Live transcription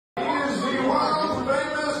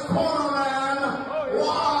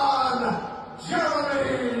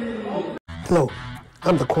Hello,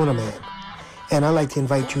 I'm the Cornerman, and I'd like to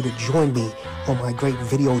invite you to join me on my great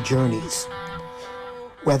video journeys.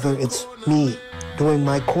 Whether it's me doing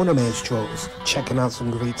my Cornerman Strolls, checking out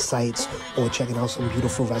some great sites, or checking out some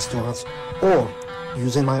beautiful restaurants, or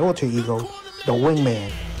using my alter ego, the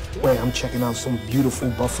Wingman, where I'm checking out some beautiful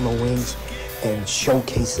buffalo wings and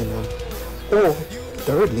showcasing them. Or,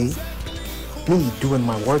 thirdly, me doing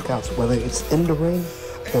my workouts, whether it's in the ring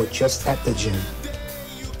or just at the gym.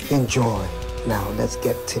 Enjoy. Now, let's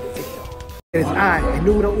get to the video. It's I, the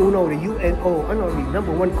numero uno, the UNO, honorary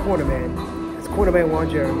 #1 Cornerman. It's Cornerman Juan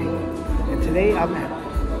Jeremy. And today I'm at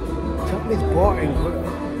Tommy's Bar and Grill.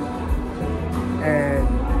 And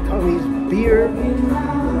Tommy's Beer,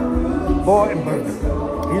 Bar and Burger.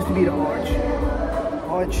 It used to be the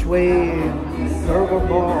Archway Burger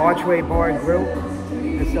Bar, Archway Bar and Grill.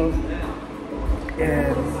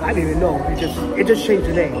 And I didn't even know. It just changed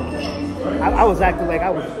the name. I was acting like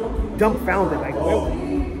I was dumbfounded, like, well,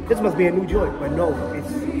 this must be a new joint, but no,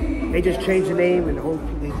 they just changed the name and the whole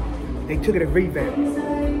they took it a revamp.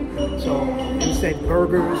 So it said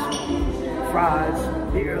burgers, fries,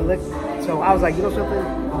 beer, liquor. So I was like, you know something?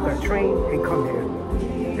 I'm gonna train and come here.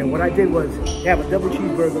 And what I did was they have a double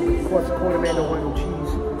cheeseburger, but of course the Cornerman don't want no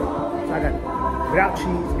cheese. So I got without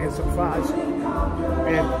cheese and some fries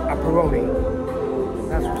and a pepperoni.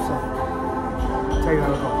 That's what's up. I'll tell you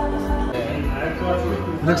how it goes.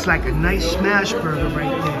 Looks like a nice smash burger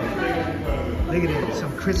right there. Look at it,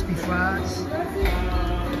 some crispy fries.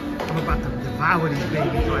 I'm about to devour these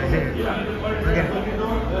babies right here. Look at it.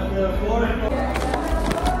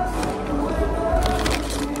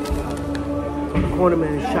 So the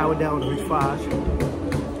Cornerman is showered down with his fries.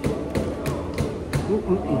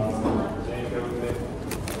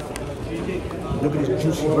 Look at this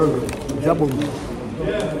juicy burger, double.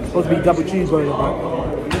 Supposed to be double cheeseburger, but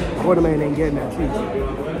Cornerman ain't getting that cheese.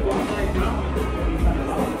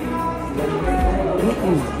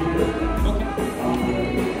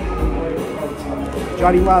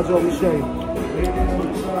 Johnny Miles always say,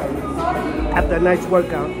 after a nice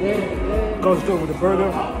workout, goes through with a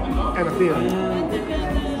burger and a beer.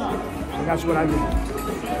 And that's what I do.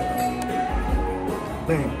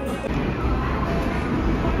 Bam.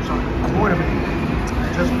 So Cornerman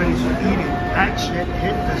just finished eating. That shit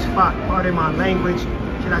hit the spot. Pardon my language.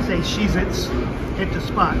 Should I say Cheez-Its? Hit the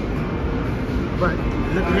spot. But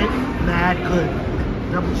look at it, mad good.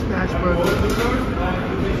 Double smash burger.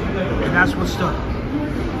 And that's what's up.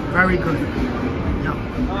 Very good. Yep.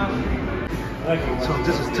 So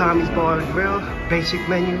this is Tommy's Bar and Grill. Basic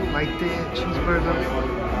menu right there. Cheeseburger.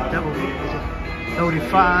 Double loaded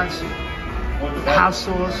fries. House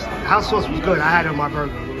sauce. House sauce was good. I had it on my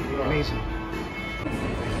burger. Amazing.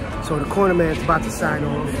 So the Cornerman's about to sign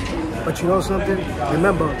off. But you know something?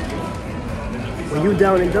 Remember, when you're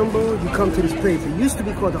down in Dumbo, you come to this place. It used to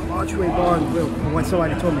be called the Archway Bar Grill, from what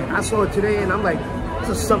somebody told me. I saw it today and I'm like, this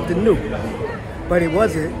is something new. But it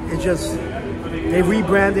wasn't. It just, they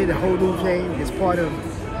rebranded a whole new thing. It's part of,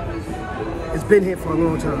 it's been here for a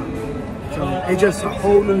long time. So it's just a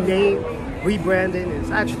whole new name, rebranding.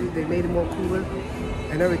 It's actually, they made it more cooler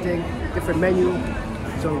and everything, different menu.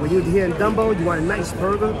 So when you're here in Dumbo, you want a nice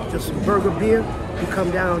burger, just some burger beer, you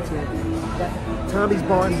come down to Tommy's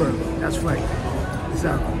Bar and Burger. That's right.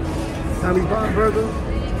 So, Tommy's Bar and Burger.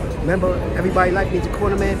 Remember, everybody like me to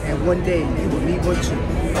Cornerman, and one day you will meet one too.